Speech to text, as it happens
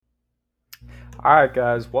All right,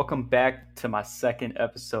 guys, welcome back to my second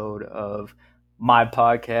episode of my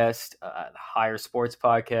podcast, the Hyre Sports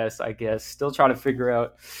Podcast, I guess. Still trying to figure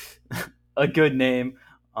out a good name.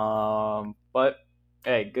 But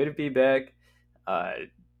hey, good to be back. Uh,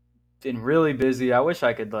 been really busy. I wish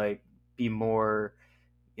I could be more,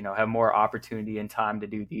 have more opportunity and time to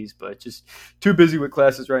do these, but just too busy with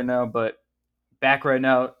classes right now. But back right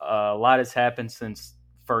now, a lot has happened since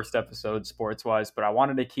first episode sports wise, but I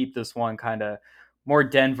wanted to keep this one kind of more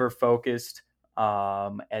Denver focused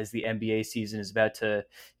as the NBA season is about to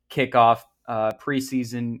kick off.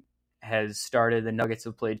 Preseason has started. The Nuggets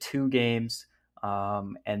have played 2 games,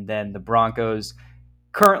 and then the Broncos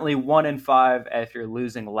currently 1-5 after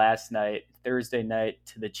losing last night, Thursday night,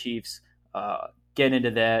 to the Chiefs. Get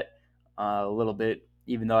into that a little bit,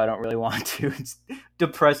 even though I don't really want to. It's a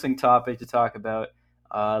depressing topic to talk about.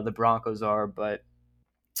 The Broncos are, but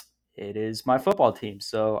it is my football team,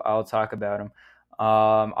 so I'll talk about them.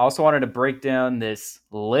 I also wanted to break down this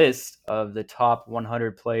list of the top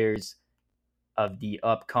 100 players of the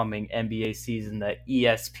upcoming NBA season that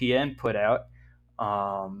ESPN put out,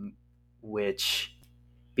 which,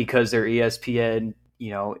 because they're ESPN,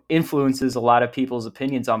 influences a lot of people's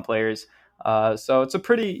opinions on players. So it's a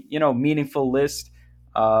pretty, meaningful list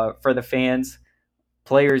for the fans.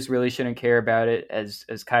 Players really shouldn't care about it,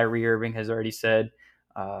 as Kyrie Irving has already said.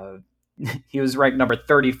 Uh, he was ranked number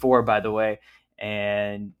 34, by the way,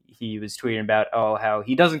 and he was tweeting about how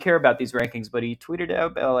he doesn't care about these rankings, but he tweeted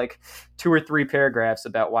out about like 2 or 3 paragraphs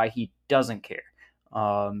about why he doesn't care.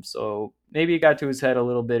 So maybe it got to his head a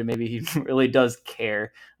little bit, and maybe he really does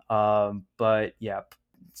care. But yeah,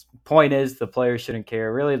 point is the players shouldn't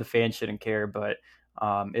care. Really, the fans shouldn't care, but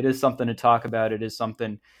it is something to talk about. It is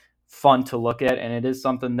something fun to look at, and it is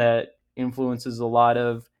something that influences a lot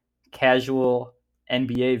of casual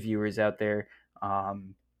NBA viewers out there.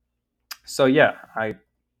 So yeah, I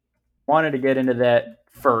wanted to get into that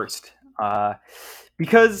first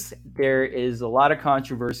because there is a lot of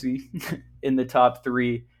controversy in the top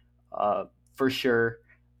three, for sure.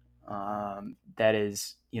 That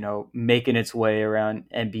is, making its way around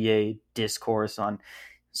NBA discourse on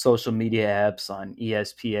social media apps, on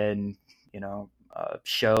ESPN,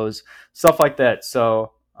 shows, stuff like that.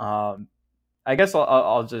 So I guess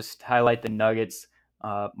I'll just highlight the Nuggets.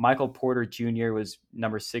 Michael Porter Jr. was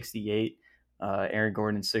number 68, Aaron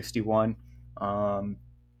Gordon 61,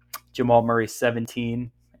 Jamal Murray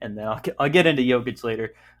 17, and then I'll get into Jokic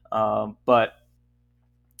later. But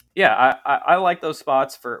yeah, I like those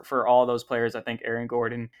spots for all those players. I think Aaron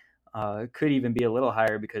Gordon could even be a little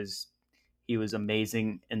higher because he was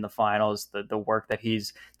amazing in the finals. The work that he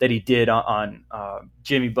did on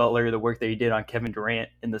Jimmy Butler, the work that he did on Kevin Durant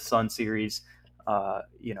in the Sun series,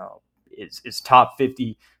 is top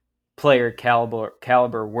 50 player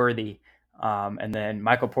caliber worthy. And then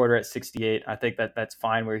Michael Porter at 68, I think that's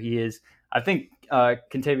fine where he is. I think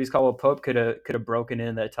Kentavious Caldwell-Pope could have broken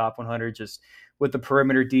in that top 100 just with the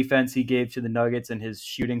perimeter defense he gave to the Nuggets, and his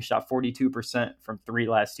shooting shot 42% from 3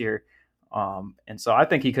 last year. And so I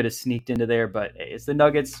think he could have sneaked into there, but it's the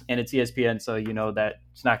Nuggets and it's ESPN, so that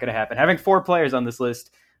it's not going to happen. Having 4 players on this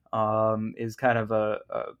list is kind of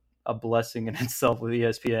a blessing in itself with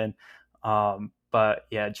ESPN. But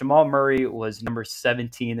yeah, Jamal Murray was number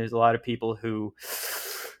 17. There's a lot of people who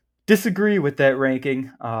disagree with that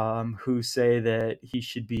ranking, who say that he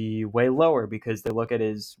should be way lower because they look at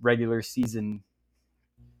his regular season.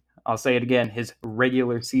 I'll say it again, his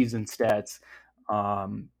regular season stats,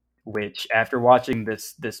 which after watching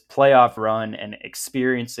this playoff run and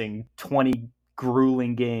experiencing 20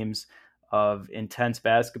 grueling games of intense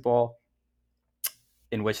basketball,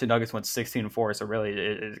 in which the Nuggets went 16-4, so really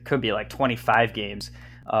it could be like 25 games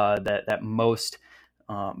that most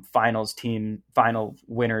final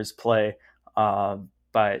winners play.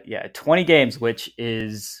 But yeah, 20 games, which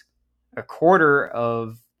is a quarter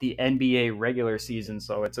of the NBA regular season,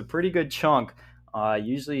 so it's a pretty good chunk.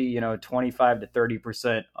 Usually, 25 to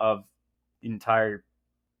 30% of the entire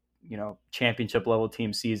championship level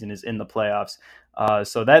team season is in the playoffs.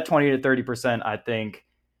 So that 20 to 30%, I think,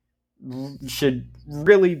 should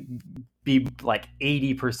really be like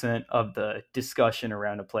 80% of the discussion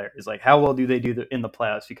around a player is like, how well do they do in the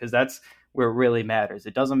playoffs? Because that's where it really matters.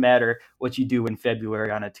 It doesn't matter what you do in February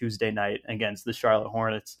on a Tuesday night against the Charlotte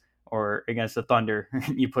Hornets or against the Thunder.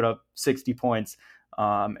 You put up 60 points.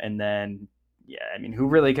 And then, yeah, I mean, who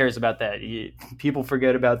really cares about that? People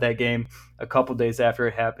forget about that game a couple days after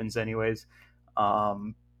it happens anyways.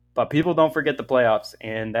 But people don't forget the playoffs,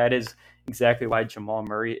 and that is exactly why Jamal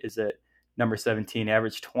Murray is at number 17,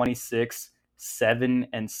 averaged 26, 7,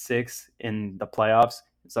 and 6 in the playoffs.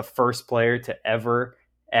 It's the first player to ever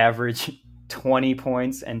average 20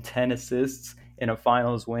 points and 10 assists in a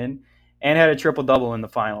finals win, and had a triple double in the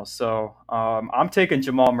finals. So I'm taking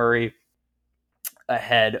Jamal Murray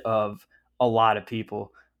ahead of a lot of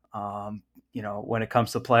people. Um, when it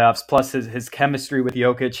comes to playoffs, plus his chemistry with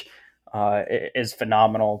Jokic is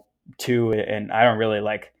phenomenal too. And I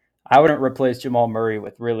wouldn't replace Jamal Murray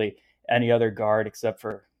with really any other guard except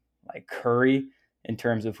for like Curry in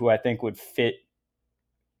terms of who I think would fit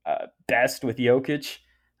best with Jokic.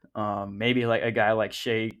 Maybe like a guy like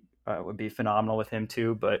Shea would be phenomenal with him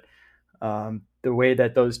too. But the way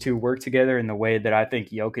that those two work together and the way that I think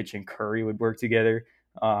Jokic and Curry would work together,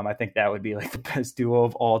 I think that would be like the best duo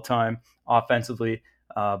of all time offensively.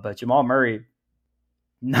 But Jamal Murray,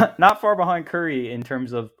 not far behind Curry in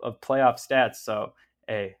terms of playoff stats. So,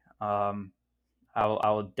 hey, I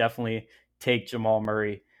will definitely take Jamal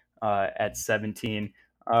Murray at 17.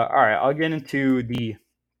 All right, I'll get into the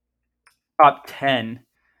top 10.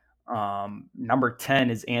 Number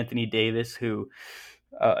 10 is Anthony Davis, who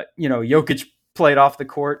Jokic played off the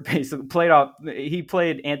court, basically he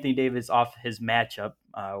played Anthony Davis off his matchup,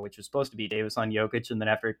 which was supposed to be Davis on Jokic. And then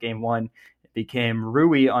after game one, it became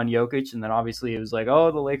Rui on Jokic. And then obviously it was like, oh,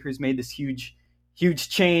 the Lakers made this huge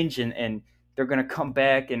change and they're going to come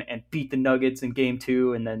back and beat the Nuggets in game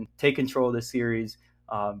two and then take control of the series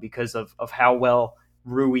because of how well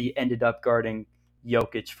Rui ended up guarding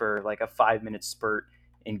Jokic for like a 5-minute spurt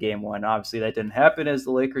in game one. Obviously that didn't happen as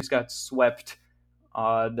the Lakers got swept.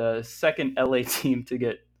 The second LA team to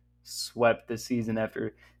get swept this season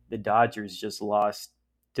after the Dodgers just lost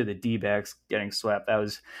to the D-backs getting swept. That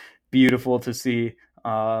was beautiful to see.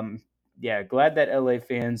 Glad that LA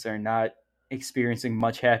fans are not experiencing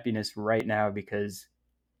much happiness right now because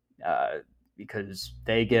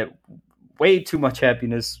they get way too much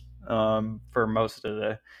happiness for most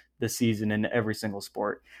of the season in every single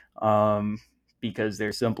sport because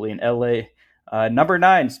they're simply in LA. Number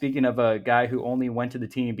 9, speaking of a guy who only went to the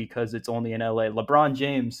team because it's only in LA, LeBron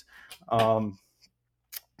James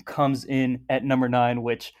comes in at number 9,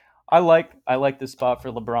 which I like. I like this spot for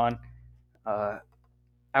LeBron.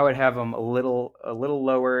 I would have him a little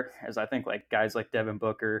lower, as I think like guys like Devin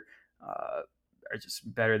Booker are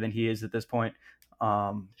just better than he is at this point.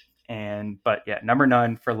 But number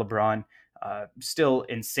 9 for LeBron, still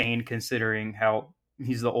insane considering how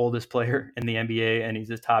he's the oldest player in the NBA and he's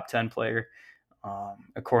a top 10 player.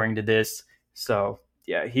 According to this. So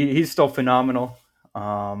he's still phenomenal.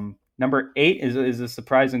 Number 8 is a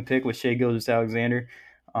surprising pick with Shai Gilgeous-Alexander.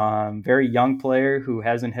 Very young player who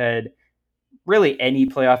hasn't had really any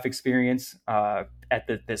playoff experience at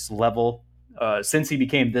this level since he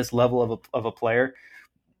became this level of a player.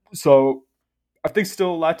 So I think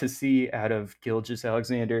still a lot to see out of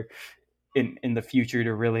Gilgeous-Alexander in the future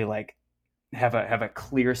to really like have a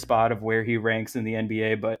clear spot of where he ranks in the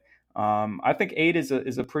NBA. But I think 8 is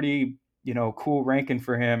a pretty cool ranking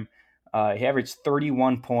for him. He averaged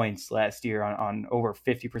 31 points last year on over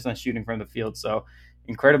 50% shooting from the field. So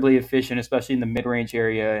incredibly efficient, especially in the mid-range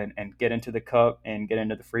area and get into the cup and get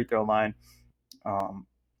into the free throw line.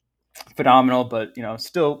 Phenomenal, but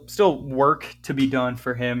still work to be done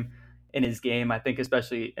for him in his game. I think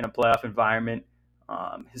especially in a playoff environment,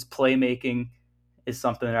 his playmaking is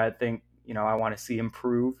something that I think I want to see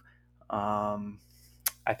improve.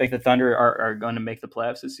 I think the Thunder are going to make the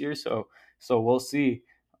playoffs this year, so we'll see.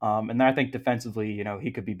 And then I think defensively,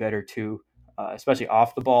 he could be better too, especially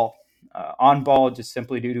off the ball. On ball, just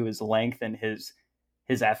simply due to his length and his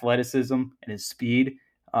athleticism and his speed.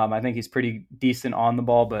 I think he's pretty decent on the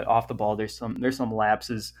ball, but off the ball, there's some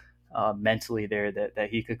lapses mentally there that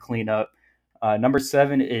he could clean up. Number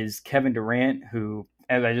 7 is Kevin Durant, who,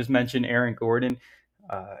 as I just mentioned, Aaron Gordon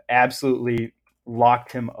absolutely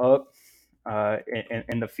locked him up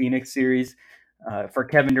in the Phoenix series. For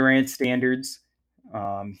Kevin Durant standards,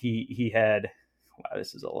 he had, wow,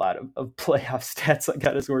 this is a lot of playoff stats I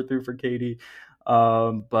got to sort through for KD.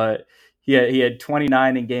 But he had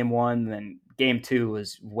 29 in game 1, then game 2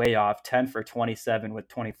 was way off, 10 for 27 with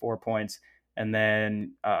 24 points. And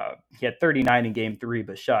then he had 39 in game 3,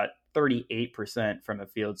 but shot 38% from the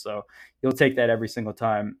field. So you'll take that every single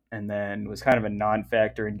time. And then was kind of a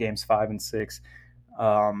non-factor in games 5 and 6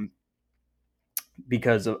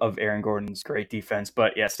 because of Aaron Gordon's great defense.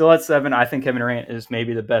 But still at 7, I think Kevin Durant is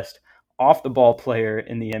maybe the best off the ball player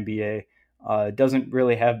in the NBA. Doesn't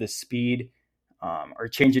really have the speed or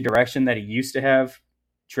change of direction that he used to have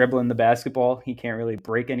dribbling the basketball. He can't really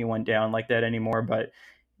break anyone down like that anymore. But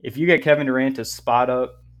if you get Kevin Durant to spot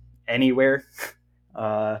up anywhere,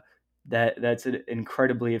 that's an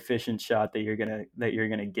incredibly efficient shot that you're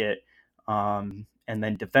gonna get. And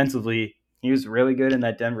then defensively, he was really good in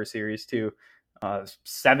that Denver series too.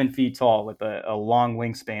 7 feet tall with a long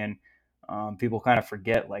wingspan. People kind of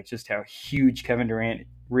forget like just how huge Kevin Durant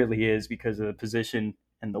really is because of the position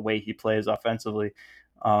and the way he plays offensively.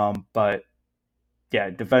 But yeah,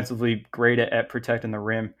 defensively great at protecting the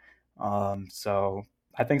rim. So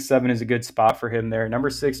I think 7 is a good spot for him there. Number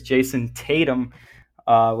 6, Jason Tatum,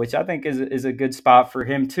 which I think is a good spot for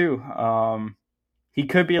him too. He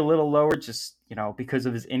could be a little lower just, because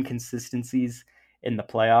of his inconsistencies in the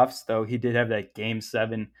playoffs, though he did have that game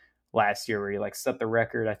 7 last year where he like set the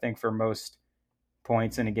record, I think, for most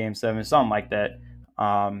points in a game 7, something like that.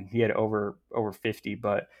 He had over 50,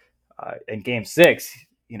 but in game 6,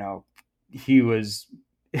 he was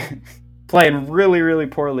playing really, really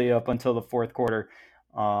poorly up until the fourth quarter.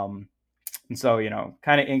 And so,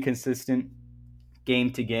 kind of inconsistent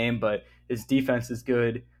game to game, but his defense is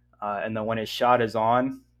good. And then when his shot is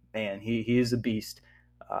on, man, he is a beast.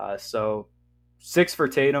 So 6 for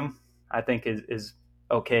Tatum, I think is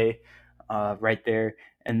okay right there.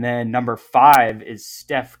 And then number 5 is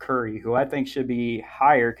Steph Curry, who I think should be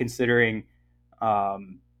higher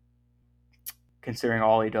um, considering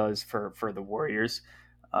all he does for the Warriors,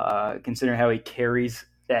 considering how he carries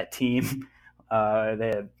that team.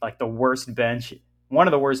 They had like the worst bench, one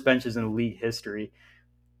of the worst benches in league history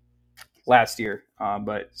last year,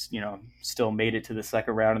 but still made it to the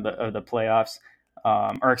second round of the playoffs.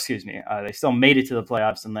 Or excuse me, they still made it to the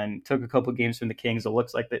playoffs and then took a couple games from the Kings. It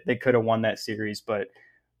looks like they could have won that series, but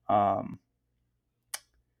um,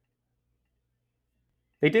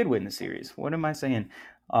 they did win the series. What am I saying?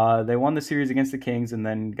 They won the series against the Kings and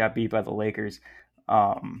then got beat by the Lakers.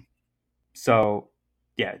 Um, so,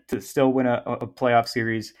 yeah, to still win a playoff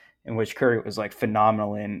series in which Curry was like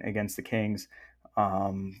phenomenal in against the Kings.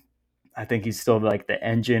 I think he's still like the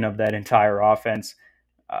engine of that entire offense.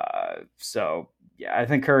 So yeah, I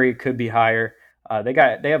think Curry could be higher. They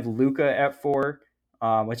have Luka at 4,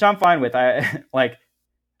 which I'm fine with.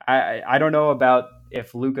 I don't know about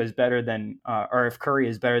if Luka is better than or if Curry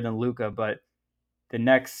is better than Luka, but the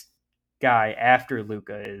next guy after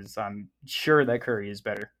Luka is I'm sure that Curry is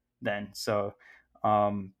better than. So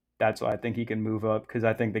that's why I think he can move up because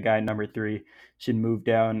I think the guy number 3 should move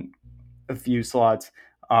down a few slots.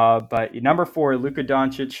 But number 4, Luka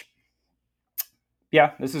Doncic.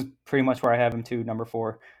 Yeah, this is pretty much where I have him too. Number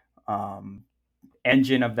 4,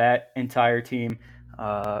 engine of that entire team.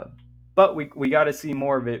 Uh, but we got to see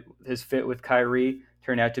more of it. His fit with Kyrie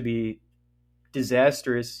turned out to be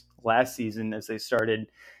disastrous last season as they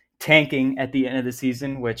started tanking at the end of the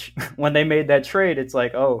season, which when they made that trade, it's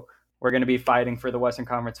like, oh, we're going to be fighting for the Western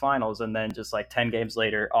Conference Finals. And then just like 10 games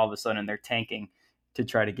later, all of a sudden they're tanking to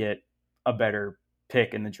try to get a better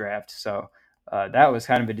pick in the draft. So that was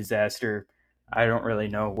kind of a disaster. I don't really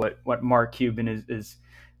know what Mark Cuban is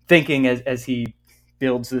thinking as he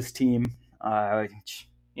builds this team.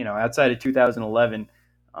 Outside of 2011,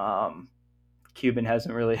 Cuban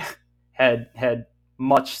hasn't really had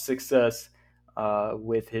much success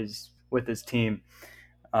with his team.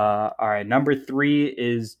 All right, number 3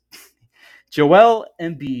 is Joel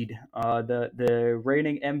Embiid. The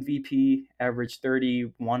reigning MVP averaged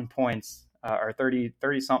 31 points or 30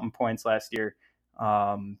 something points last year,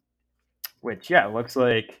 which looks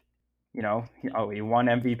like he won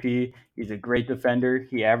MVP. He's a great defender.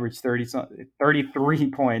 He averaged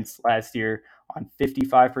 33 points last year on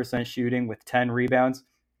 55% shooting with 10 rebounds.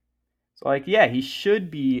 So, he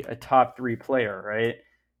should be a top 3 player, right?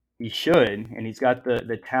 He should, and he's got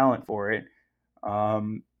the talent for it.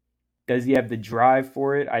 Does he have the drive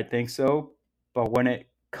for it? I think so. But when it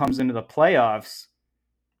comes into the playoffs,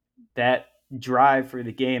 that drive for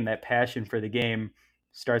the game, that passion for the game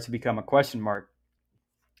starts to become a question mark,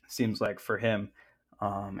 seems like, for him.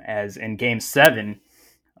 As in game 7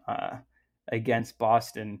 uh, against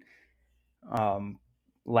Boston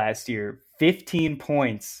last year, 15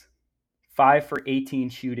 points, 5 for 18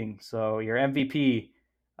 shooting. So your MVP,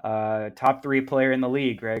 top 3 player in the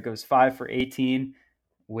league, right, goes 5 for 18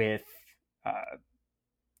 with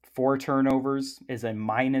 4 turnovers, is a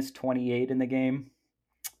minus 28 in the game.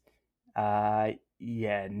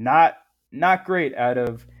 Yeah, not great out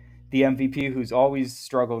of the MVP, who's always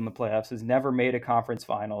struggled in the playoffs, has never made a conference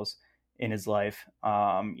finals in his life,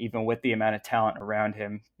 even with the amount of talent around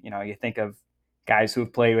him. You think of guys who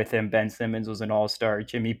have played with him. Ben Simmons was an all-star.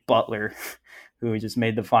 Jimmy Butler, who just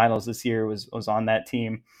made the finals this year, was on that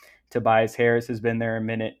team. Tobias Harris has been there a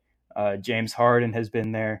minute. James Harden has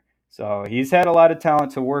been there. So he's had a lot of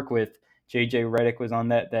talent to work with. JJ Redick was on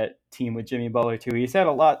that team with Jimmy Butler too. He's had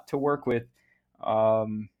a lot to work with,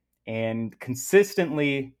 and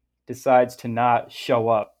consistently decides to not show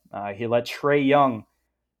up. He let Trae Young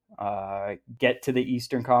get to the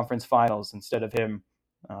Eastern Conference Finals instead of him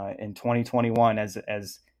in 2021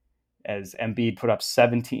 as Embiid put up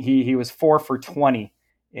 17. He was 4 for 20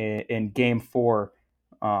 in Game 4,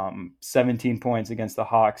 17 points against the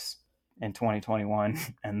Hawks in 2021,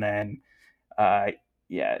 and then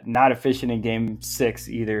not efficient in Game 6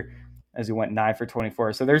 either, as he went 9 for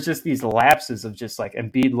 24. So there's just these lapses of just like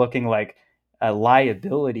Embiid looking like a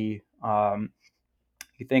liability.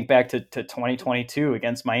 You think back to 2022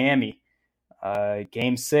 against Miami,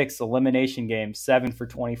 Game 6, elimination game, 7 for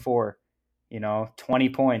 24, 20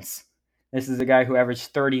 points. This is a guy who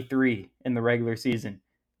averaged 33 in the regular season.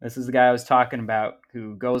 This is the guy I was talking about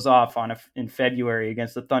who goes off in February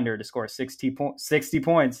against the Thunder to score 60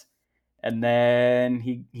 points. And then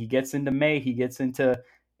he gets into May, he gets into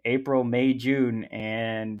April, May, June,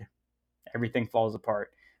 and everything falls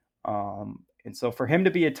apart. And so for him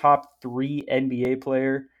to be a top 3 NBA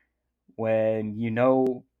player when you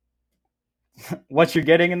know what you're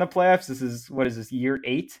getting in the playoffs, what is this, year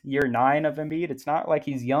 8, year 9 of Embiid? It's not like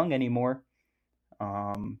he's young anymore.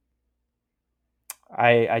 I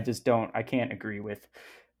can't agree with.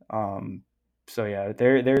 So yeah,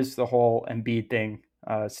 there's the whole Embiid thing.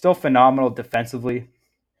 Still phenomenal defensively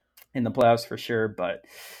in the playoffs for sure, but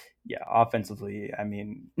yeah, offensively, I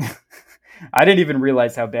mean, I didn't even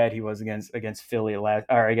realize how bad he was against Philly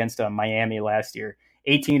against Miami last year.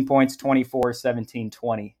 18 points, 24, 17,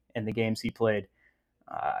 20 in the games he played.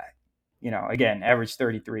 Again, averaged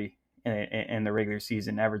 33 in the regular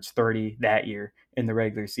season, averaged 30 that year in the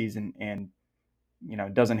regular season, and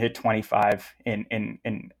doesn't hit 25 in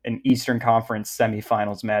an Eastern Conference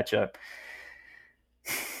semifinals matchup.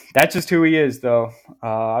 That's just who he is, though.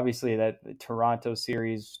 Obviously, that the Toronto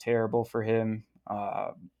series was terrible for him a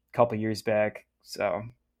couple years back. So,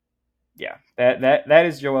 yeah, that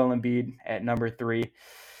is Joel Embiid at number 3.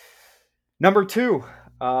 Number 2,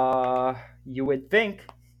 you would think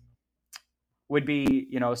would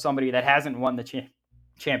be somebody that hasn't won the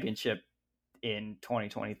championship in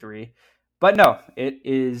 2023, but no, it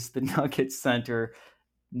is the Nuggets center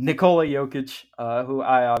Nikola Jokic, who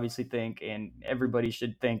I obviously think and everybody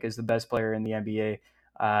should think is the best player in the NBA.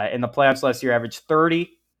 In the playoffs last year, averaged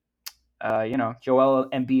 30. Joel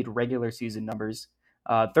Embiid regular season numbers: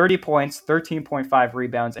 30 points, 13.5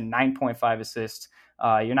 rebounds, and 9.5 assists.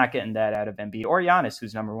 You're not getting that out of Embiid or Giannis,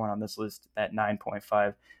 who's number 1 on this list at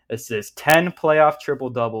 9.5 assists. 10 playoff triple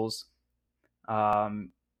doubles.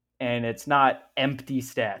 And it's not empty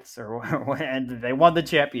stats and they won the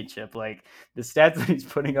championship. Like, the stats that he's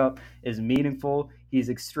putting up is meaningful. He's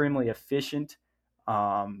extremely efficient.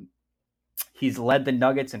 He's led the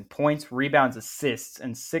Nuggets in points, rebounds, assists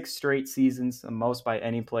in 6 straight seasons, the most by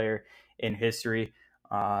any player in history.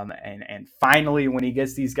 And finally, when he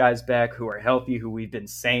gets these guys back who are healthy, who we've been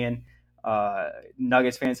saying,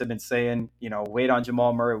 Nuggets fans have been saying, wait on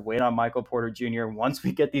Jamal Murray, wait on Michael Porter Jr. Once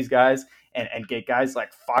we get these guys and get guys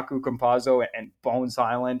like Facu Campazzo and Bones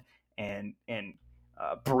Highland and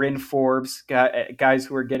Bryn Forbes, guys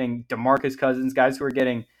who are getting DeMarcus Cousins, guys who are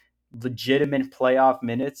getting legitimate playoff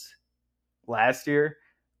minutes last year.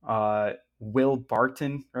 Will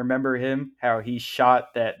Barton, remember him? How he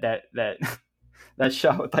shot that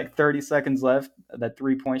shot with like 30 seconds left, that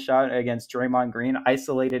 3-point shot against Draymond Green,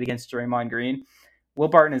 isolated against Draymond Green. Will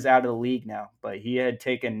Barton is out of the league now, but he had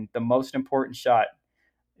taken the most important shot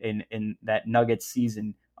in that Nuggets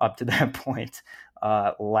season up to that point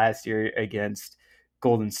last year against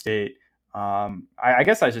Golden State. I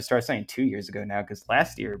guess I should start saying 2 years ago now, because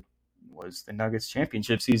last year was the Nuggets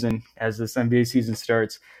championship season as this NBA season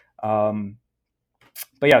starts.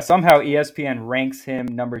 But yeah, somehow ESPN ranks him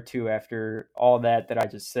number 2 after all that I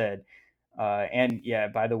just said. And yeah,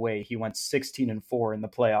 by the way, he went 16-4 in the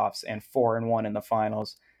playoffs and 4-1 in the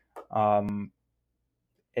finals.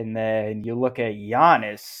 And then you look at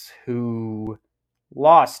Giannis, who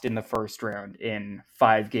lost in the first round in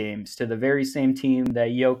 5 games to the very same team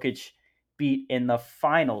that Jokic beat in the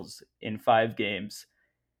finals in 5 games.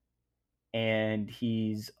 And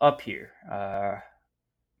he's up here.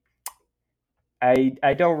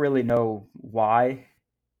 I don't really know why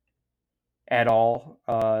at all.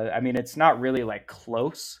 I mean, it's not really like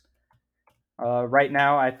close right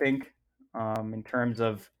now, I think, in terms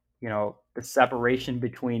of, the separation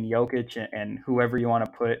between Jokic and whoever you want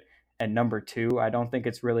to put at number 2. I don't think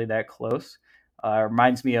it's really that close. It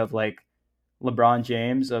reminds me of like LeBron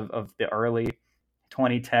James of the early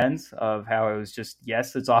 2010s, of how it was just,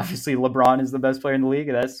 yes, it's obviously LeBron is the best player in the league.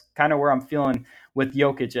 That's kind of where I'm feeling with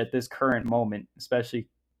Jokic at this current moment, especially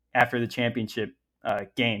after the championship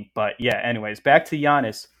game. But yeah, anyways, back to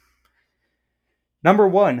Giannis. Number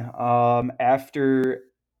 1, after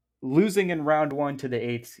losing in round one to the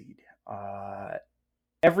 8th seed.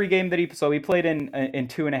 Every game that he played in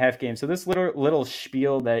 2.5 games. So this little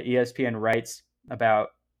spiel that ESPN writes about,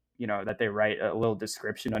 that they write a little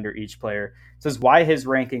description under each player, says why his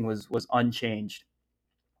ranking was unchanged.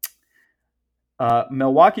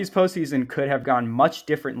 Milwaukee's postseason could have gone much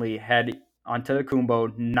differently had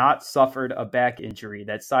Antetokounmpo not suffered a back injury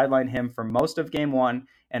that sidelined him for most of Game 1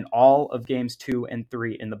 and all of Games 2 and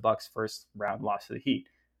 3 in the Bucks' first round loss to the Heat.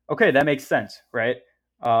 Okay, that makes sense, right?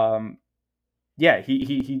 Yeah,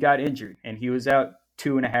 he got injured and he was out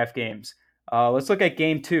 2.5 games. Let's look at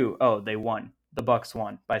Game 2. Oh, they won. The Bucks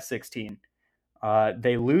won by 16.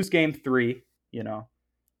 They lose Game 3.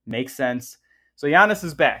 Makes sense. So Giannis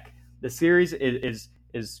is back. The series is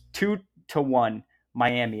 2-1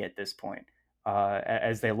 Miami at this point,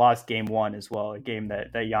 as they lost Game 1 as well, a game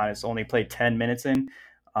that Giannis only played 10 minutes in.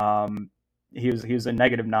 He was a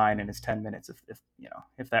 -9 in his 10 minutes.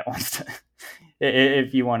 If that wants to,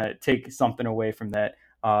 if you want to take something away from that,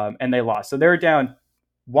 and they lost, so they're down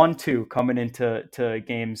 1-2 coming into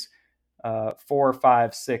games 4,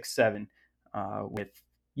 5, 6, 7, with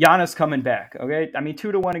Giannis coming back. Okay, I mean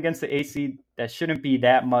 2-1 against the 8th seed. That shouldn't be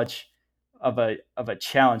that much of a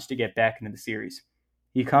challenge to get back into the series.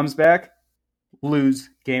 He comes back, lose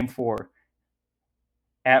Game 4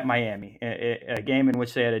 at Miami, a game in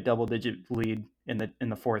which they had a double-digit lead in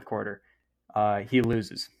the fourth quarter. He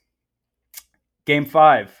loses. Game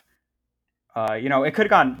 5. It could have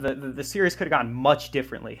gone. The series could have gone much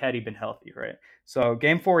differently had he been healthy, right? So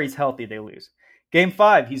Game 4, he's healthy, they lose. Game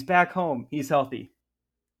 5, he's back home, he's healthy,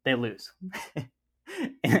 they lose.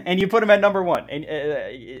 And you put him at number 1, and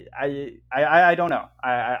I don't know.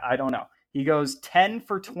 I don't know. He goes 10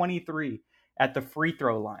 for 23 at the free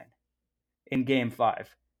throw line in Game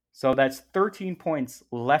 5. So that's 13 points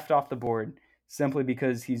left off the board simply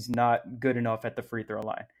because he's not good enough at the free throw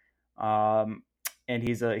line. And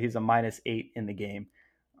he's a -8 in the game.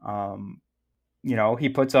 He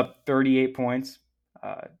puts up 38 points,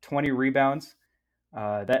 20 rebounds.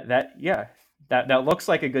 That looks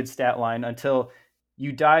like a good stat line until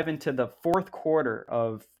you dive into the fourth quarter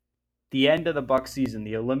of the end of the Bucks season,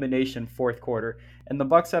 the elimination fourth quarter, and the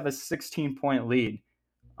Bucks have a 16-point lead,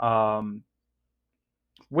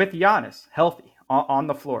 with Giannis healthy on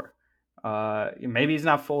the floor. Maybe he's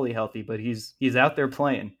not fully healthy, but he's out there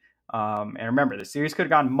playing. And remember, the series could have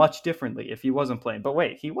gone much differently if he wasn't playing. But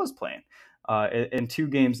wait, he was playing in 2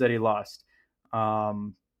 games that he lost.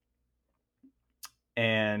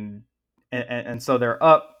 And so they're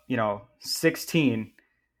up, 16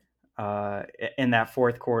 in that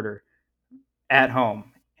fourth quarter at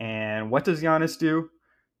home. And what does Giannis do?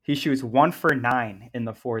 He shoots 1 for 9 in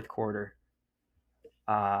the fourth quarter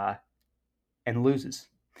and loses.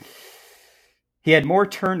 He had more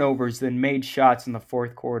turnovers than made shots in the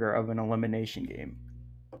fourth quarter of an elimination game.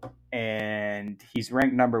 And he's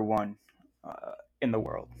ranked number 1 in the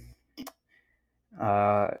world.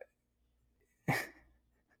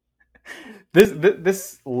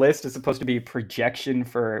 This list is supposed to be a projection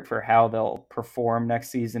for how they'll perform next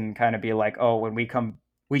season, kind of be like, oh, when we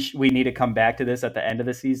need to come back to this at the end of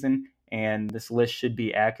the season, and this list should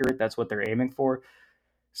be accurate. That's what they're aiming for.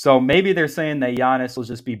 So maybe they're saying that Giannis will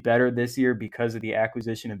just be better this year because of the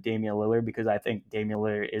acquisition of Damian Lillard, because I think Damian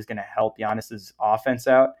Lillard is going to help Giannis's offense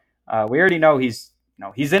out. We already know he's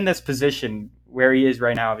in this position where he is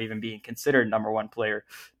right now of even being considered number 1 player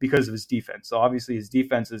because of his defense. So obviously his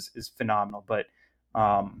defense is phenomenal, but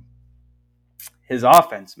his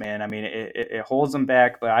offense, man, I mean, it holds him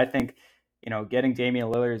back. But I think, getting Damian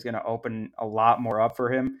Lillard is going to open a lot more up for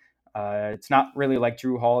him. It's not really like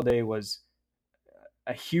Jrue Holiday was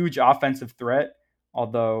a huge offensive threat,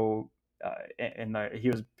 although he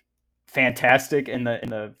was fantastic in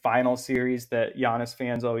the final series that Giannis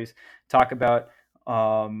fans always talk about,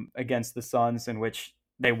 against the Suns, in which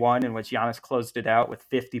they won, in which Giannis closed it out with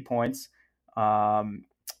 50 points, while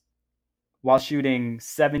shooting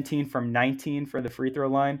 17 from 19 for the free throw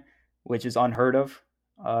line, which is unheard of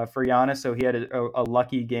for Giannis. So he had a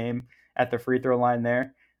lucky game at the free throw line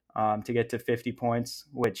there. To get to 50 points,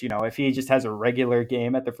 which, if he just has a regular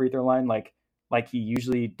game at the free throw line, like he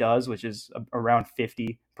usually does, which is around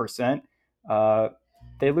 50%,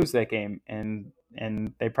 they lose that game and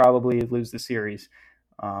they probably lose the series.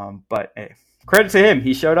 But hey, credit to him.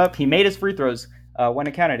 He showed up. He made his free throws when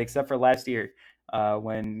it counted, except for last year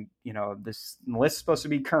when, this list is supposed to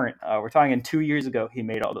be current. We're talking 2 years ago, he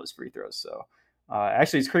made all those free throws. So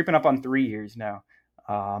actually, it's creeping up on 3 years now.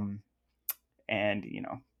 And,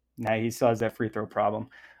 now he still has that free throw problem.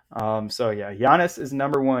 So yeah, Giannis is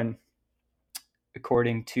number 1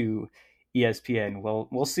 according to ESPN.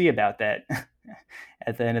 We'll see about that.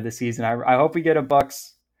 at the end of the season. I hope we get a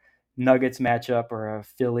Bucks Nuggets matchup or a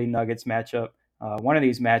Philly Nuggets matchup. One of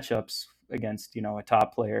these matchups against a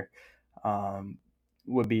top player um,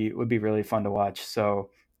 would be really fun to watch. So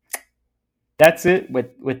that's it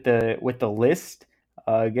with the list.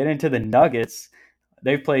 Get into the Nuggets.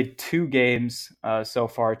 They've played 2 games so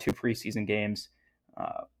far, 2 preseason games.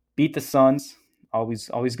 Beat the Suns,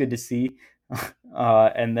 always good to see,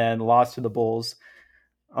 and then lost to the Bulls.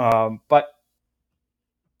 But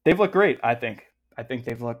they've looked great. I think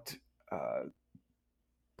they've looked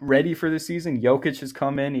ready for the season. Jokic has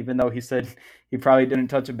come in, even though he said he probably didn't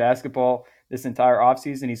touch a basketball this entire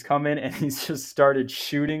offseason. He's come in and he's just started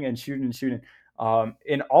shooting and shooting and shooting.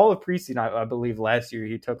 In all of preseason, I believe last year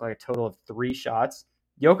he took like a total of 3 shots.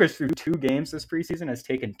 Jokic through 2 games this preseason has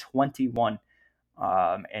taken 21,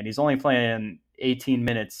 and he's only playing 18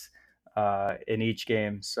 minutes in each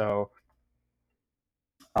game. So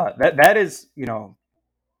that is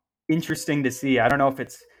interesting to see. I don't know if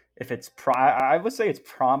it's I would say it's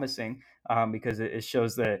promising because it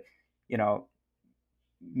shows that you know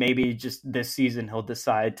maybe just this season he'll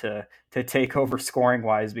decide to take over scoring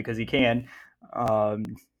wise because he can. Um,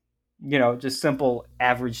 just simple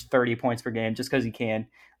average 30 points per game just because he can,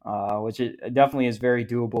 which it definitely is very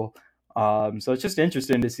doable. So it's just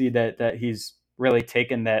interesting to see that he's really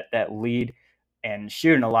taken that lead and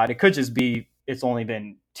shooting a lot. It could just be it's only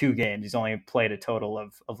been 2 games. He's only played a total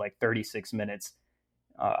of like 36 minutes.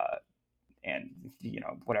 Uh, and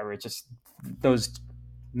whatever, it's just those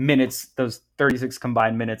minutes, those 36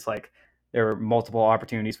 combined minutes, like there were multiple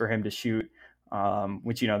opportunities for him to shoot,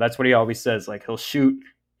 which that's what he always says, like he'll shoot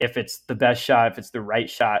if it's the best shot, if it's the right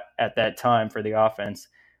shot at that time for the offense.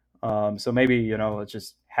 So maybe it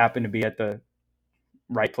just happened to be at the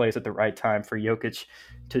right place at the right time for Jokic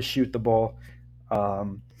to shoot the ball.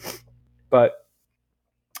 um, but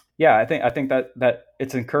yeah, I think that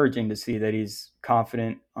it's encouraging to see that he's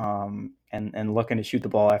confident, and looking to shoot the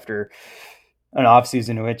ball after an off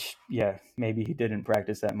season in which, yeah, maybe he didn't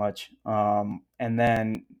practice that much. And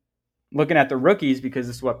then looking at the rookies, because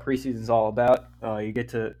this is what preseason is all about. You get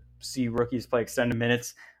to see rookies play extended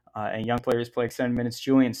minutes, and young players play extended minutes.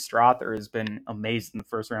 Julian Strother has been amazing, the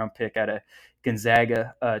first round pick out of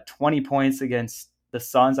Gonzaga. 20 points against the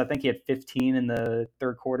Suns. I think he had 15 in the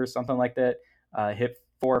third quarter, something like that. Hit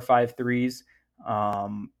 4 or 5 threes.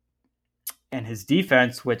 And his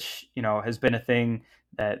defense, which has been a thing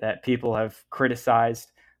that people have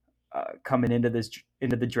criticized coming into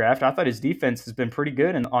the draft. I thought his defense has been pretty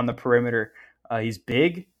good on the perimeter. He's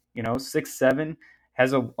big, 6'7",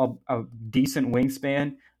 has a decent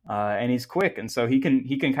wingspan, and he's quick, and so he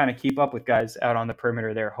can kind of keep up with guys out on the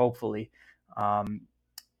perimeter there. Hopefully, um,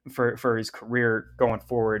 for his career going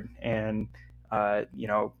forward. And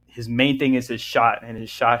his main thing is his shot, and his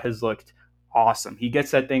shot has looked awesome. He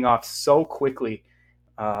gets that thing off so quickly,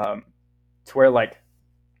 um, to where like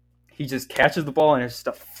he just catches the ball and it's just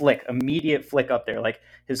a flick, immediate flick up there. Like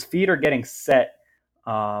his feet are getting set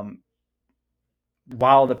um,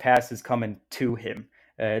 while the pass is coming to him.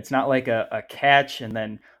 It's not like a catch and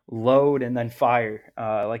then load and then fire.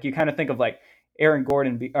 Like you kind of think of like Aaron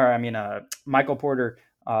Gordon, Michael Porter.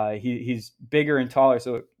 He's bigger and taller,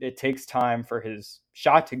 so it takes time for his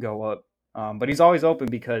shot to go up. But he's always open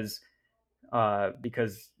because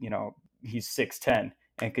he's 6'10"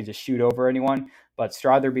 and could just shoot over anyone. But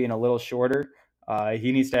Strother being a little shorter,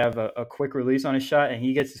 he needs to have a quick release on his shot, and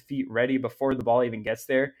he gets his feet ready before the ball even gets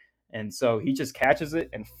there. And so he just catches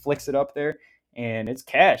it and flicks it up there, and it's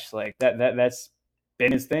cash. Like that's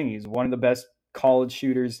been his thing. He's one of the best college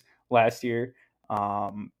shooters last year,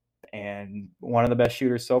 and one of the best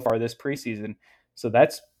shooters so far this preseason. So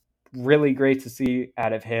that's really great to see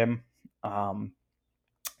out of him.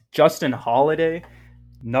 Justin Holiday,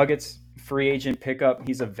 Nuggets free agent pickup.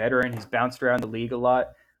 He's a veteran. He's bounced around the league a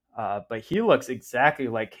lot, but he looks exactly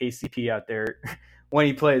like KCP out there when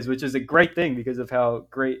he plays, which is a great thing because of how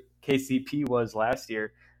great KCP was last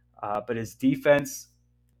year. But his defense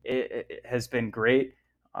it has been great.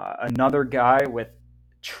 Another guy with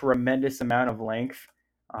tremendous amount of length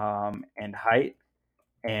and height,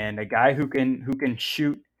 and a guy who can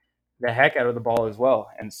shoot the heck out of the ball as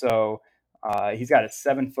well. And so he's got a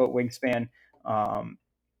 7-foot wingspan. Um,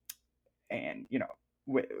 and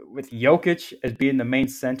with Jokic as being the main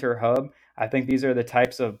center hub, I think these are the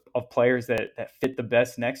types of players that fit the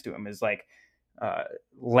best next to him. Is like uh,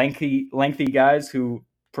 lengthy guys who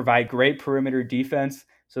provide great perimeter defense,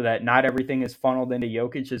 so that not everything is funneled into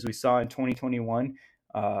Jokic, as we saw in 2021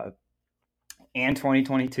 and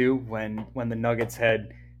 2022 when the Nuggets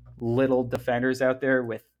had little defenders out there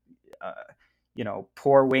with uh,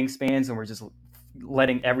 poor wingspans and were just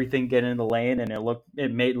letting everything get in the lane, and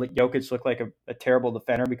it made Jokic look like a terrible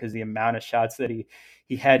defender because the amount of shots that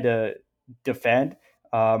he had to defend.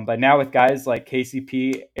 But now with guys like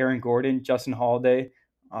KCP, Aaron Gordon, Justin Holiday,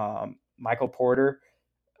 Michael Porter,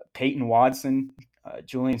 Peyton Watson,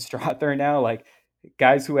 Julian Strawther, now like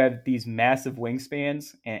guys who have these massive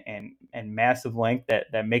wingspans and massive length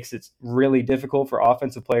that makes it really difficult for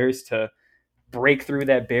offensive players to break through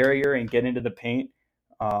that barrier and get into the paint.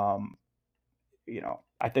 Um,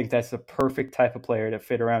 I think that's the perfect type of player to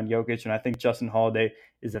fit around Jokic, and I think Justin Holiday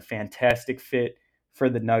is a fantastic fit for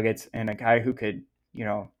the Nuggets and a guy who could,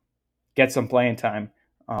 get some playing time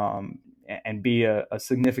and be a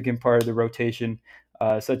significant part of the rotation,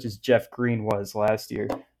 such as Jeff Green was last year,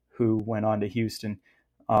 who went on to Houston.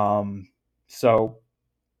 So,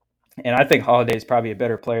 and I think Holiday is probably a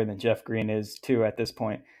better player than Jeff Green is too at this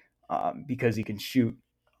point, because he can shoot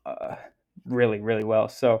uh, really, really well.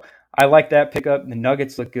 So I like that pickup. The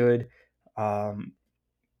Nuggets look good. Um,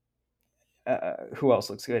 who else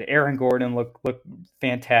looks good? Aaron Gordon looked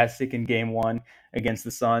fantastic in Game 1 against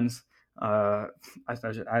the Suns. I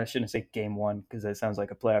shouldn't say Game 1 because that sounds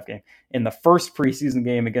like a playoff game. In the first preseason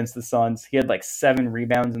game against the Suns, he had like 7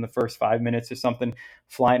 rebounds in the first 5 minutes or something,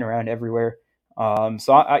 flying around everywhere. I'm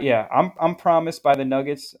promised by the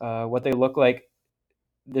Nuggets what they look like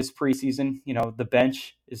this preseason. The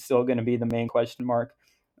bench is still going to be the main question mark.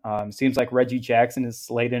 Seems like Reggie Jackson is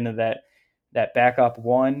slated into that backup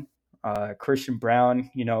one. Christian Brown,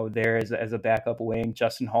 there as a backup wing.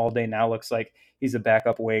 Justin Holiday now looks like he's a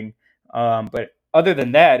backup wing. But other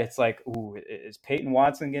than that, it's like, is Peyton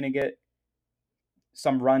Watson going to get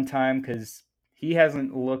some run time? Because he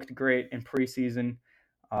hasn't looked great in preseason,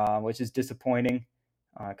 which is disappointing.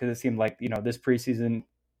 Because it seemed like, this preseason,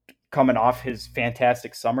 coming off his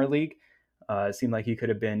fantastic summer league, it seemed like he could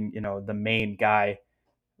have been, the main guy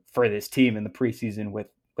for this team in the preseason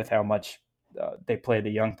with how much they play the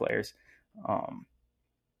young players.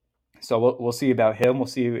 So we'll see about him. We'll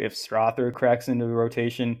see if Strawther cracks into the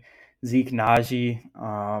rotation. Zeke Naji,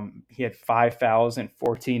 he had 5 fouls in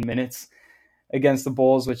 14 minutes against the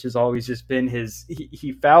Bulls, which has always just been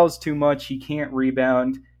he fouls too much. He can't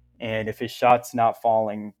rebound. And if his shot's not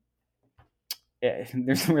falling,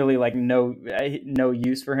 there's really like no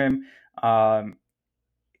use for him.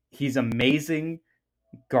 He's amazing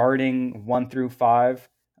guarding 1 through 5,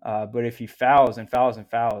 but if he fouls and fouls and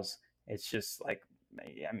fouls, it's just like,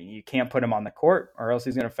 you can't put him on the court or else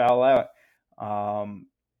he's going to foul out.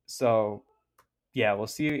 So yeah, we'll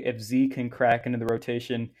see if Z can crack into the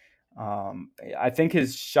rotation. I think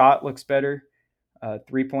his shot looks better.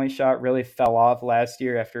 3-point shot really fell off last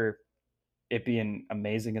year after it being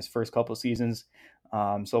amazing his first couple seasons.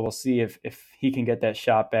 So we'll see if he can get that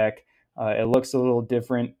shot back. It looks a little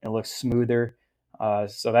different. It looks smoother.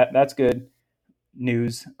 So that's good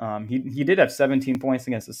news. He did have 17 points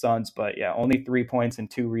against the Suns, but yeah, only 3 points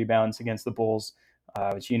and 2 rebounds against the Bulls,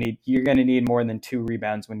 which you're going to need more than 2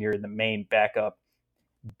 rebounds when you're the main backup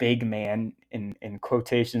big man in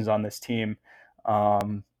quotations on this team.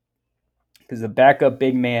 Because the backup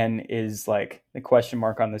big man is like the question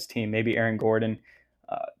mark on this team. Maybe Aaron Gordon,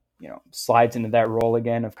 slides into that role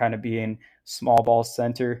again of kind of being small ball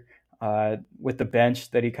center with the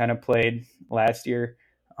bench that he kind of played last year.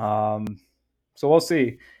 So we'll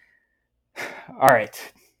see. All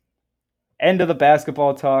right. End of the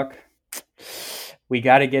basketball talk. We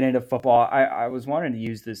got to get into football. I was wanting to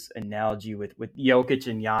use this analogy with Jokic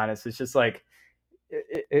and Giannis. It's just like,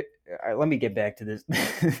 let me get back to this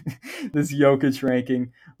this Jokic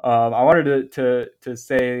ranking. I wanted to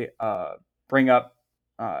say bring up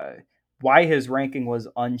why his ranking was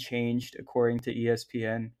unchanged according to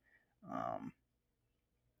ESPN.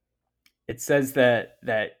 It says that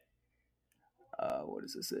what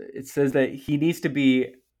does this say? It says that he needs to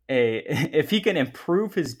be if he can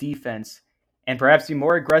improve his defense and perhaps be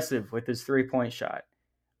more aggressive with his 3-point shot,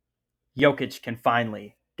 Jokic can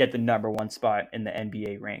finally get the number 1 spot in the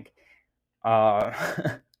NBA rank.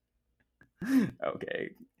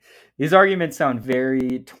 Okay. These arguments sound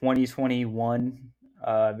very 2021,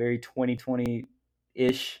 very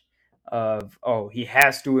 2020-ish of, he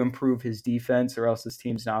has to improve his defense or else his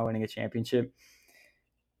team's not winning a championship.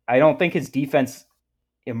 I don't think his defense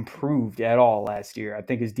improved at all last year. I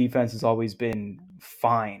think his defense has always been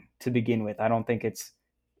fine to begin with. I don't think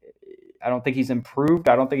he's improved.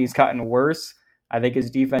 I don't think he's gotten worse. I think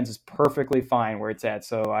his defense is perfectly fine where it's at.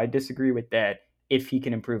 So I disagree with that if he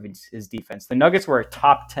can improve his defense. The Nuggets were a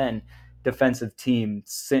top 10 defensive team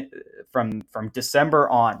from December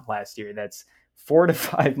on last year. That's 4 to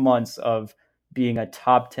 5 months of being a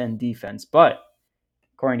top 10 defense. But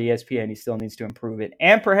according to ESPN, he still needs to improve it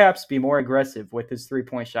and perhaps be more aggressive with his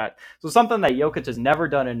three-point shot. So something that Jokic has never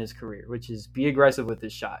done in his career, which is be aggressive with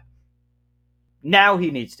his shot. Now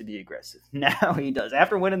he needs to be aggressive. Now he does.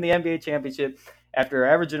 After winning the NBA championship, after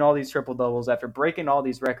averaging all these triple doubles, after breaking all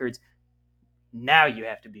these records, now you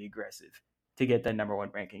have to be aggressive to get that number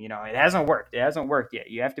one ranking. It hasn't worked. It hasn't worked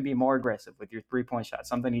yet. You have to be more aggressive with your three-point shot,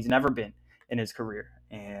 something he's never been in his career.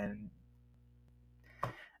 And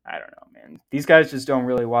I don't know, man. These guys just don't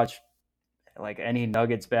really watch like any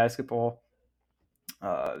Nuggets basketball.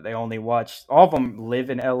 They only watch, all of them live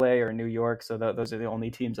in LA or New York, so those are the only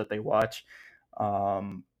teams that they watch.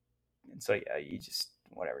 And so yeah, you just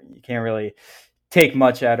whatever. You can't really take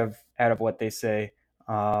much out of what they say.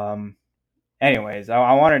 Anyways,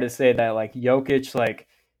 I wanted to say that like Jokic, like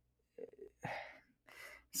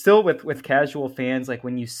still with casual fans, like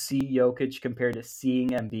when you see Jokic compared to seeing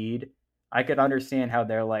Embiid, I could understand how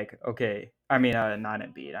they're like, okay, I mean, not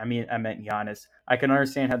Embiid. I meant Giannis. I can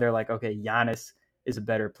understand how they're like, okay, Giannis is a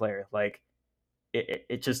better player. Like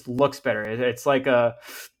it just looks better. It's like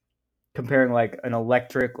comparing like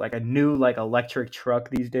a new like electric truck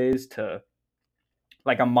these days to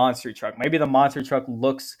like a monster truck. Maybe the monster truck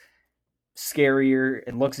looks scarier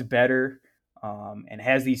and looks better, and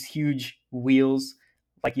has these huge wheels.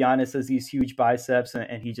 Like Giannis has these huge biceps,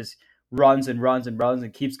 and he just runs and runs and runs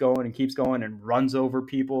and keeps going and runs over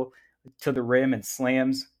people to the rim and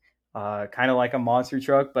slams, kind of like a monster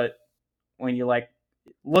truck. But when you like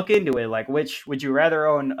look into it, like which would you rather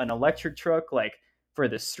own, an electric truck like for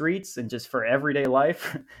the streets and just for everyday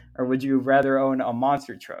life, or would you rather own a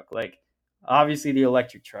monster truck? Like obviously the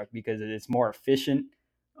electric truck because it's more efficient,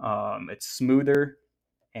 it's smoother,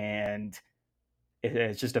 and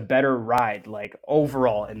it's just a better ride, like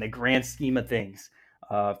overall in the grand scheme of things,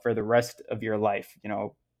 for the rest of your life.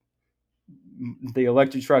 The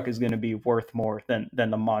electric truck is going to be worth more than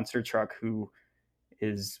the monster truck, who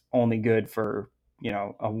is only good for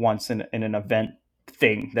a once in an event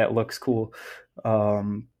thing that looks cool,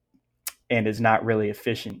 and is not really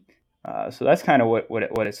efficient. So that's kind of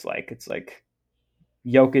what it's like. It's like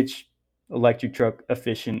Jokic, electric truck,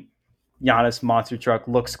 efficient. Giannis, monster truck,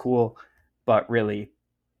 looks cool, but really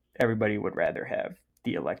everybody would rather have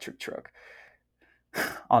the electric truck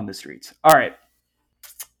on the streets. All right.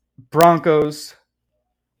 Broncos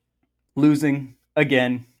losing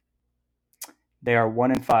again. They are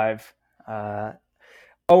 1-5.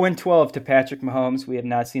 0-12 to Patrick Mahomes. We have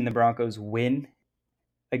not seen the Broncos win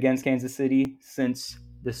against Kansas City since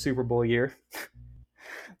the Super Bowl year.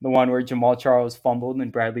 The one where Jamal Charles fumbled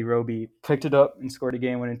and Bradley Roby picked it up and scored a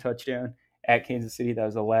game-winning touchdown at Kansas City. That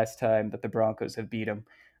was the last time that the Broncos have beat them.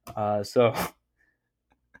 So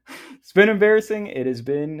it's been embarrassing. It has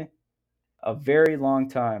been a very long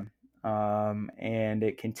time, and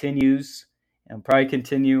it continues, and will probably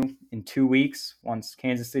continue in 2 weeks once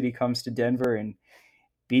Kansas City comes to Denver and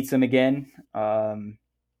beats them again.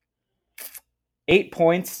 8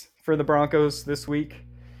 points for the Broncos this week.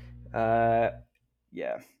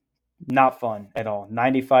 Yeah, not fun at all.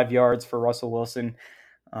 95 yards for Russell Wilson.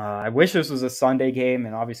 I wish this was a Sunday game,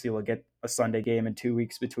 and obviously we'll get a Sunday game in 2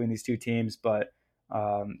 weeks between these two teams. But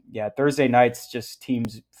yeah, Thursday nights, just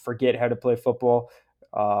teams forget how to play football.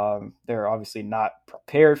 They're obviously not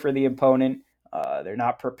prepared for the opponent. They're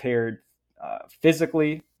not prepared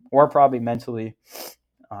physically or probably mentally.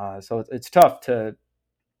 So it's tough to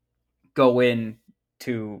go in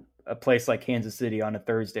to a place like Kansas City on a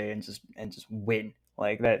Thursday and just win.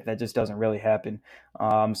 Like that just doesn't really happen.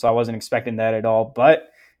 So I wasn't expecting that at all. But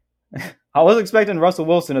I was expecting Russell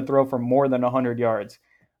Wilson to throw for more than 100 yards.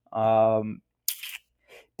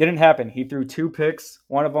 Didn't happen. He threw 2 picks,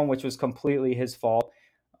 one of them which was completely his fault.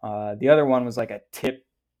 The other one was like a tip.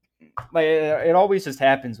 Like it always just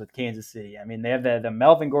happens with Kansas City. I mean, they have the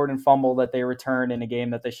Melvin Gordon fumble that they returned in a game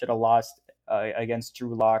that they should have lost against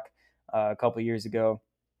Drew Lock a couple years ago.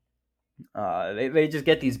 They just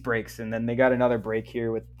get these breaks, and then they got another break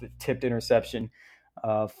here with the tipped interception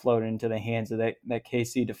floating into the hands of that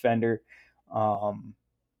KC defender. And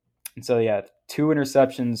so, yeah, 2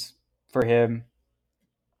 interceptions for him.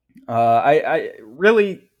 I'm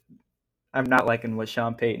not liking what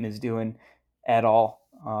Sean Payton is doing at all.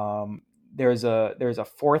 There's a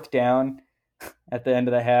 4th down at the end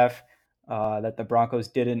of the half that the Broncos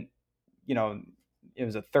didn't, it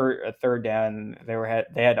was a third down.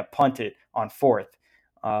 They had to punt it on 4th,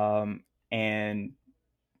 and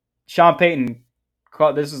Sean Payton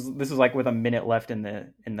called, this is like with a minute left in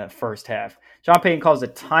the first half. Sean Payton calls a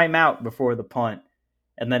timeout before the punt,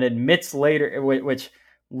 and then admits later, which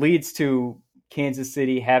leads to Kansas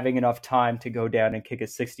City having enough time to go down and kick a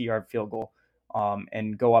 60-yard field goal,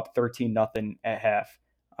 and go up 13-0 at half.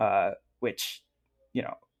 which, you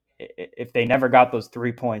know, if they never got those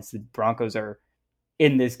 3 points, the Broncos are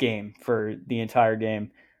in this game for the entire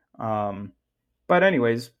game. Um, but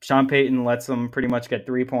anyways, Sean Payton lets them pretty much get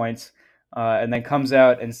 3 points, and then comes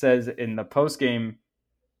out and says in the post game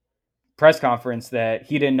press conference that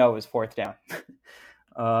he didn't know it was fourth down,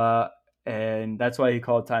 uh, and that's why he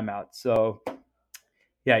called timeout. So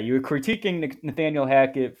yeah, you were critiquing Nathaniel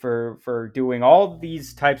Hackett for doing all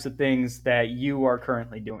these types of things that you are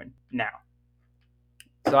currently doing now.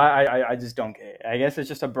 So I just don't get it. I guess it's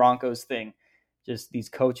just a Broncos thing. Just these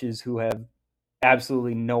coaches who have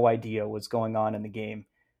absolutely no idea what's going on in the game.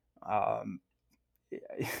 Um,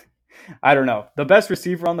 I don't know. The best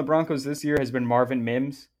receiver on the Broncos this year has been Marvin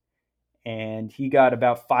Mims, and he got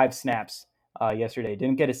about 5 snaps yesterday.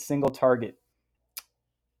 Didn't get a single target.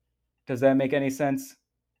 Does that make any sense?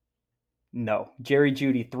 No. Jerry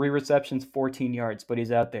Jeudy, 3 receptions, 14 yards, but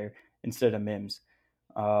he's out there instead of Mims.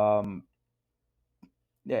 Um,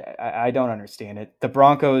 yeah, I don't understand it. The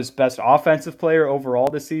Broncos' best offensive player overall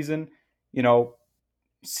this season, you know,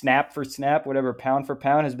 snap for snap, whatever, pound for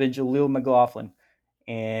pound, has been Jaleel McLaughlin.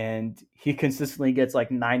 And he consistently gets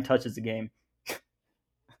like 9 touches a game.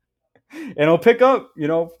 And he'll pick up,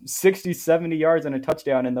 60, 70 yards and a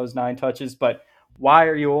touchdown in those 9 touches. But why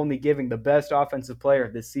are you only giving the best offensive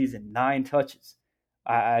player this season 9 touches?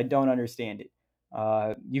 I don't understand it.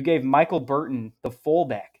 You gave Michael Burton, the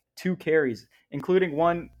fullback, 2 carries, including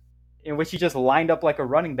one in which he just lined up like a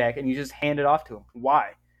running back and you just handed off to him.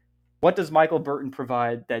 Why? What does Michael Burton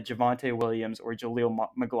provide that Javonte Williams or Jaleel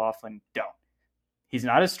McLaughlin don't? He's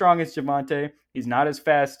not as strong as Javonte. He's not as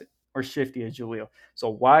fast or shifty as Jaleel. So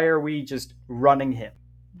why are we just running him?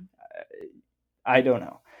 I don't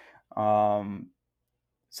know.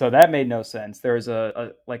 So that made no sense. There's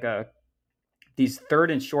these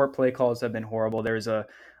third and short play calls have been horrible. There's a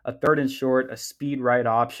third and short, a speed right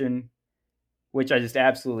option, which I just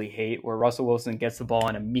absolutely hate, where Russell Wilson gets the ball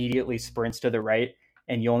and immediately sprints to the right,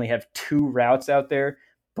 and you only have 2 routes out there,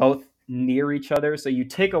 both near each other. So you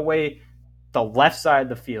take away the left side of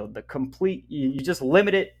the field, you just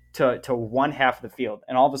limit it to one half of the field.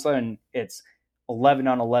 And all of a sudden it's 11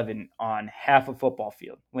 on 11 on half a football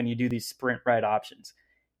field when you do these sprint right options.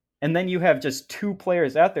 And then you have just 2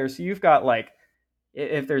 players out there. So you've got like,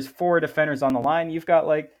 if there's 4 defenders on the line, you've got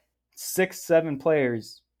like 6, 7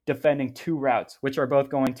 players defending 2 routes, which are both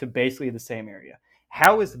going to basically the same area.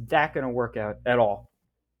 How is that going to work out at all?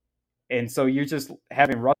 And so you're just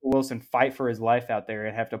having Russell Wilson fight for his life out there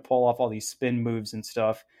and have to pull off all these spin moves and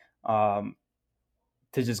stuff um,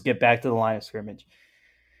 to just get back to the line of scrimmage.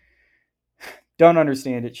 Don't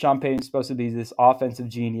understand it. Sean Payton's supposed to be this offensive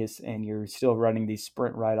genius, and you're still running these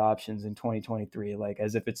sprint right options in 2023, like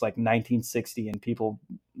as if it's like 1960 and people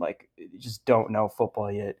like just don't know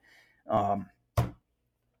football yet. I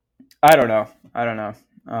don't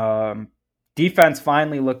know. Defense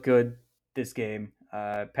finally looked good this game.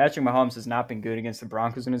 Patrick Mahomes has not been good against the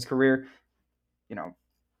Broncos in his career,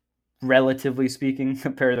 relatively speaking,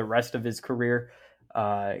 compared to the rest of his career.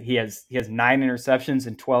 He has 9 interceptions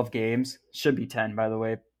in 12 games. Should be 10, by the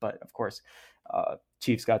way, but of course,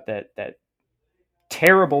 Chiefs got that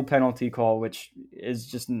terrible penalty call, which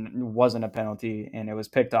wasn't a penalty, and it was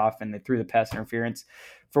picked off, and they threw the pass interference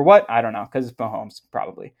for what? I don't know, because it's Mahomes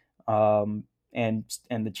probably, and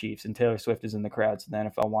the Chiefs, and Taylor Swift is in the crowd, so the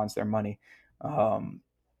NFL wants their money, and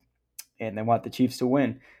they want the Chiefs to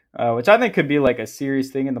win, which I think could be like a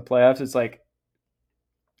serious thing in the playoffs. It's like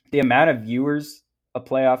the amount of viewers a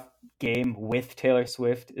playoff game with Taylor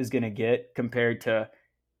Swift is going to get compared to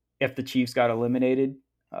if the Chiefs got eliminated.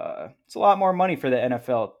 It's a lot more money for the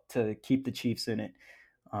NFL to keep the Chiefs in it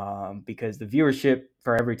because the viewership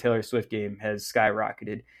for every Taylor Swift game has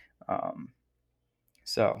skyrocketed.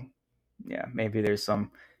 So, yeah, maybe there's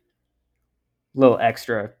some little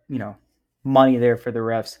extra, money there for the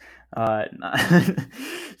refs.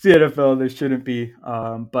 It's the NFL, there shouldn't be.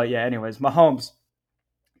 But yeah, anyways, Mahomes,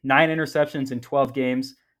 9 interceptions in 12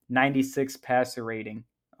 games, 96 passer rating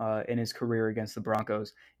in his career against the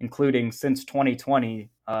Broncos, including since 2020,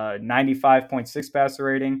 95.6 passer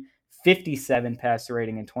rating, 57 passer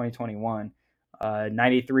rating in 2021,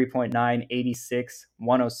 93.9, 86,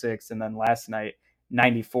 106, and then last night,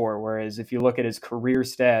 94. Whereas if you look at his career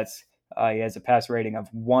stats, he has a passer rating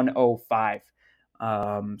of 105.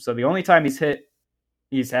 So the only time he's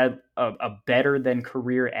had a better than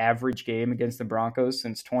career average game against the Broncos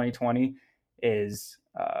since 2020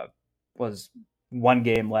 was one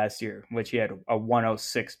game last year, which he had a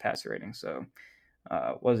 106 passer rating. So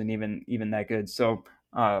wasn't even that good. So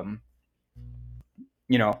Mahomes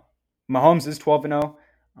is 12-0,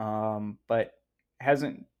 but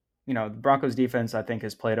hasn't the Broncos defense, I think,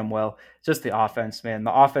 has played them well. Just the offense, man.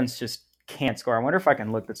 The offense just can't score. I wonder if I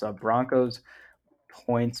can look this up. Broncos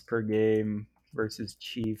points per game versus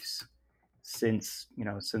Chiefs since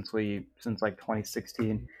like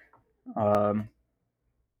 2016. Um,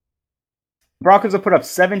 Broncos have put up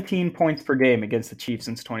 17 points per game against the Chiefs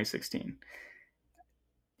since 2016.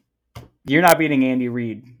 You're not beating Andy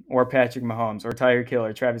Reid or Patrick Mahomes or Tyreek Hill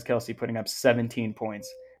or Travis Kelce putting up 17 points.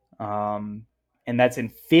 And that's in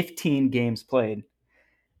 15 games played.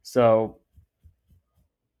 So,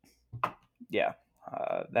 yeah,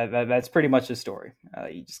 that's pretty much the story.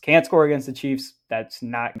 You just can't score against the Chiefs. That's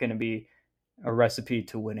not going to be a recipe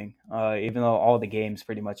to winning, even though all the games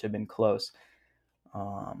pretty much have been close.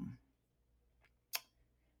 But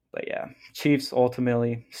yeah, Chiefs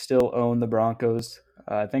ultimately still own the Broncos.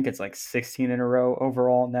 I think it's like 16 in a row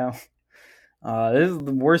overall now. This is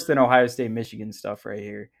worse than Ohio State, Michigan stuff right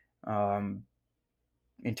here.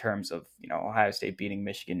 In terms of Ohio State beating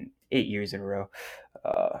Michigan 8 years in a row,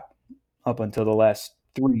 up until the last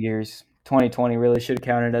 3 years. 2020 really should have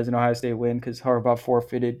counted as an Ohio State win because Harbaugh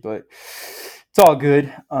forfeited, but it's all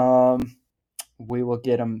good. We will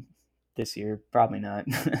get them this year, probably not.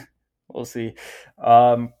 We'll see.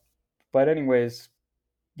 But anyways,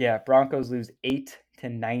 yeah, Broncos lose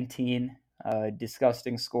 8-19.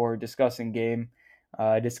 Disgusting score, disgusting game,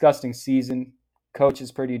 disgusting season. Coach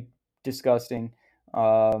is pretty disgusting.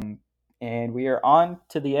 And we are on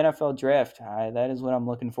to the NFL draft. That is what I'm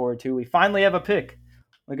looking forward to. We finally have a pick.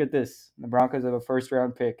 Look at this. The Broncos have a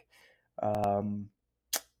first-round pick.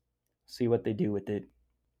 See what they do with it.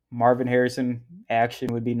 Marvin Harrison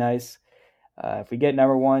action would be nice. If we get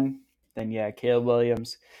number one, then yeah, Caleb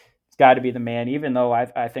Williams. It's got to be the man, even though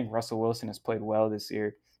I think Russell Wilson has played well this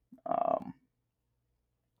year.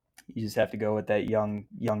 You just have to go with that young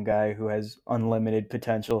guy who has unlimited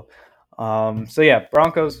potential. So yeah,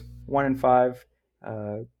 Broncos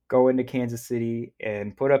 1-5, go into Kansas City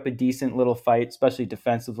and put up a decent little fight, especially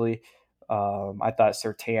defensively. I thought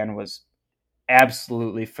Surtain was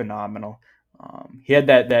absolutely phenomenal. He had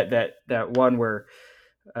that one where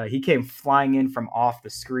he came flying in from off the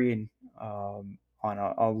screen on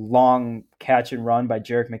a long catch and run by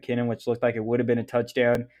Jerick McKinnon, which looked like it would have been a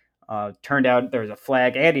touchdown. Turned out there was a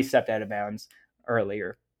flag, and he stepped out of bounds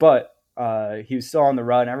earlier. But he was still on the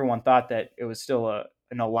run. Everyone thought that it was still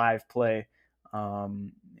an alive play.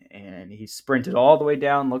 And he sprinted all the way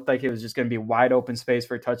down. Looked like it was just going to be wide open space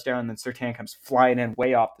for a touchdown. And then Surtain comes flying in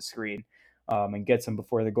way off the screen and gets him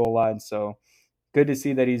before the goal line. So good to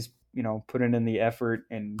see that he's putting in the effort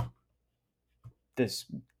in this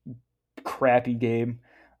crappy game.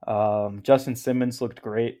 Justin Simmons looked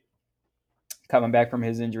great coming back from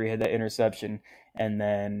his injury, had that interception, and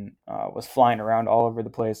then was flying around all over the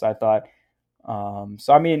place, I thought.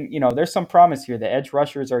 So, I mean, there's some promise here. The edge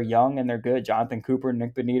rushers are young and they're good. Jonathan Cooper,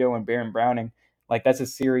 Nick Bonito, and Baron Browning. Like, that's a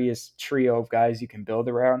serious trio of guys you can build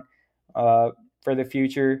around for the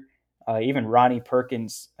future. Even Ronnie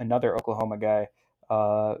Perkins, another Oklahoma guy,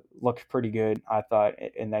 looked pretty good, I thought,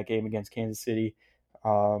 in that game against Kansas City.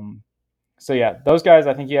 So, yeah, those guys,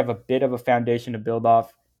 I think you have a bit of a foundation to build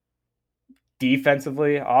off.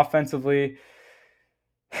 Defensively, offensively,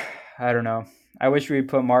 I don't know. I wish we'd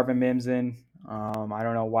put Marvin Mims in. I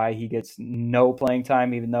don't know why he gets no playing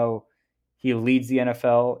time, even though he leads the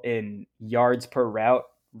NFL in yards per route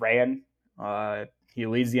ran. He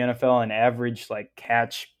leads the NFL in average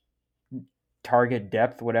catch, target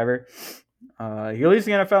depth, whatever. He leads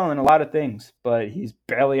the NFL in a lot of things, but he's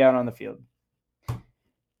barely out on the field.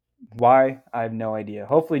 Why? I have no idea.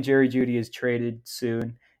 Hopefully Jerry Jeudy is traded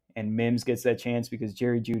soon and Mims gets that chance because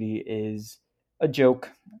Jerry Jeudy is a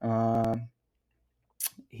joke.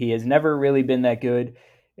 He has never really been that good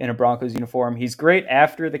in a Broncos uniform. He's great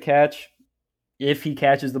after the catch if he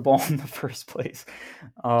catches the ball in the first place.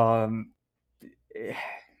 And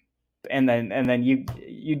then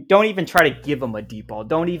you don't even try to give him a deep ball.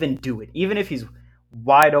 Don't even do it. Even if he's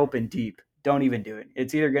wide open deep, don't even do it.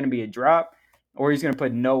 It's either going to be a drop or he's going to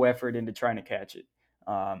put no effort into trying to catch it.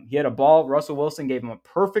 He had a ball. Russell Wilson gave him a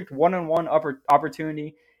perfect one-on-one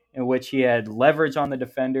opportunity in which he had leverage on the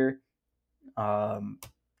defender.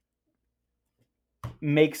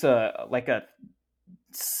 Makes a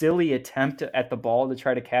silly attempt at the ball to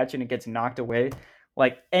try to catch it and it gets knocked away.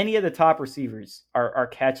 Like any of the top receivers are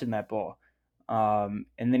catching that ball. And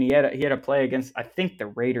then he had a play against, I think, the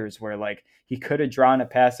Raiders where he could have drawn a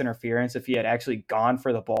pass interference if he had actually gone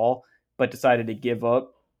for the ball, but decided to give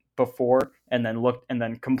up before and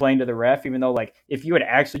then complained to the ref, even though if you had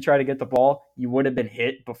actually tried to get the ball, you would have been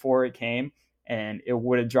hit before it came and it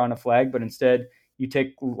would have drawn a flag. But instead you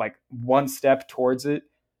take one step towards it.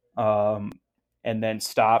 and then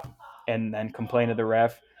stop and then complain to the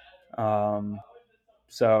ref. Um,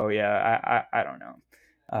 so yeah, I don't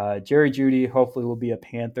know. Jerry Jeudy hopefully will be a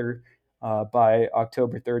Panther by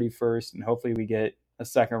October 31st, and hopefully we get a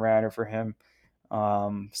second rounder for him.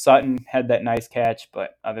 Sutton had that nice catch,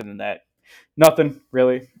 but other than that, nothing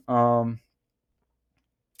really.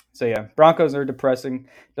 So yeah, Broncos are depressing.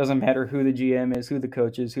 Doesn't matter who the GM is, who the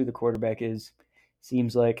coach is, who the quarterback is.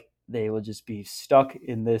 Seems like they will just be stuck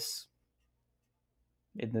in this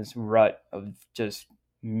rut of just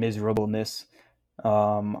miserableness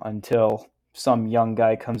until some young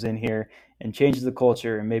guy comes in here and changes the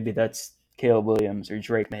culture, and maybe that's Caleb Williams or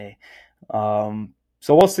Drake May.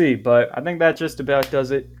 So we'll see, but I think that just about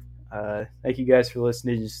does it. Thank you guys for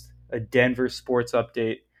listening. Just a Denver sports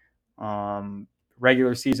update. Um,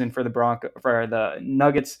 Regular season for the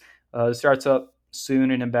Nuggets starts up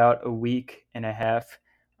soon in about a week and a half,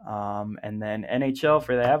 and then NHL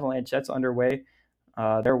for the Avalanche that's underway.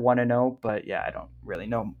 They're 1-0, but yeah, I don't really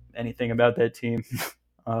know anything about that team.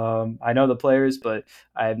 I know the players, but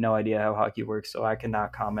I have no idea how hockey works, so I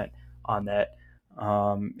cannot comment on that.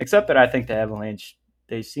 Except that I think the Avalanche,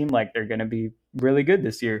 they seem like they're going to be really good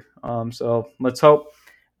this year. So let's hope.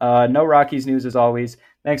 No Rockies news as always.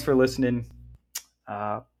 Thanks for listening.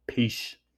 Peace.